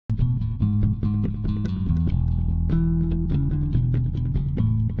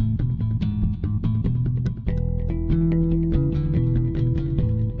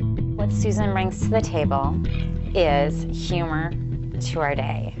What Susan brings to the table is humor to our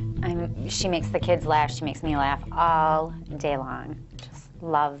day. She makes the kids laugh, she makes me laugh all day long. Just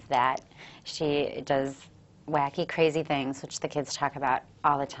love that. She does wacky, crazy things, which the kids talk about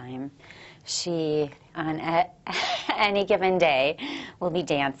all the time. She, on any given day, will be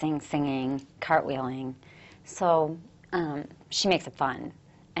dancing, singing, cartwheeling. So she makes it fun.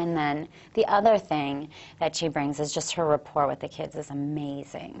 And then the other thing that she brings is just her rapport with the kids is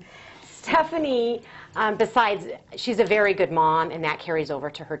amazing. Stephanie, besides, she's a very good mom, and that carries over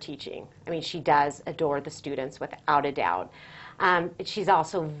to her teaching. I mean, she does adore the students without a doubt. She's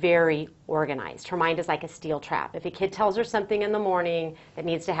also very organized. Her mind is like a steel trap. If a kid tells her something in the morning that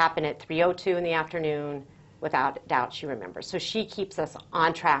needs to happen at 3:02 in the afternoon, without doubt she remembers. So she keeps us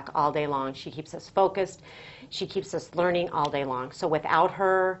on track all day long. She keeps us focused. She keeps us learning all day long. So without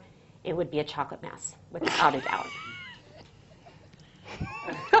her, it would be a chocolate mess, without a doubt.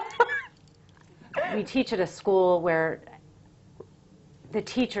 We teach at a school where the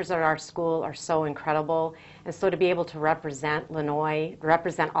teachers at our school are so incredible, and so to be able to represent Lannoye,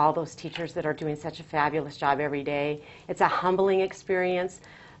 represent all those teachers that are doing such a fabulous job every day, it's a humbling experience,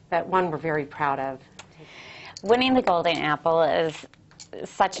 but one we're very proud of. Winning the Golden Apple is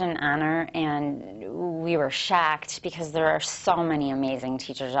such an honor, and we were shocked because there are so many amazing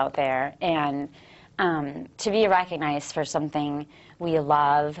teachers out there, and to be recognized for something we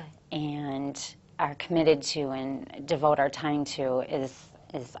love and are committed to and devote our time to is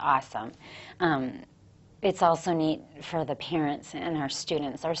awesome. It's also neat for the parents and our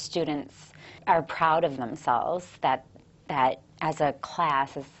students. Our students are proud of themselves that as a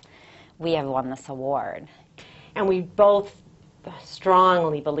class we have won this award. And we both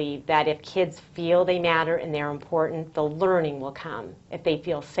strongly believe that if kids feel they matter and they're important, the learning will come. If they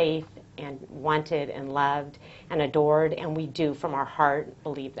feel safe and wanted and loved and adored, and we do from our heart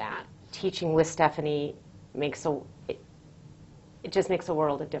believe that. Teaching with Stephanie it just makes a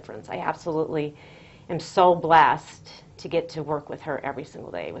world of difference. I absolutely am so blessed to get to work with her every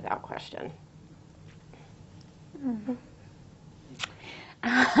single day, without question. Mm-hmm.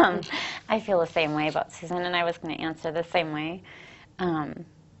 I feel the same way about Susan, and I was going to answer the same way.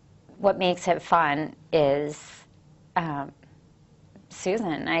 What makes it fun is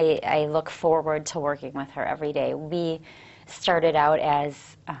Susan. I look forward to working with her every day. We started out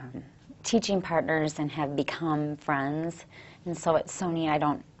as teaching partners and have become friends, and so at Sony I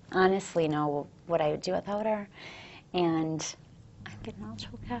don't honestly know what I would do without her, and I'm getting all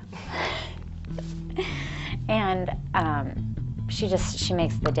choked up. And she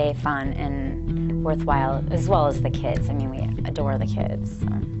makes the day fun and worthwhile, as well as the kids. I mean, we adore the kids.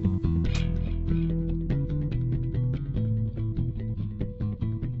 So.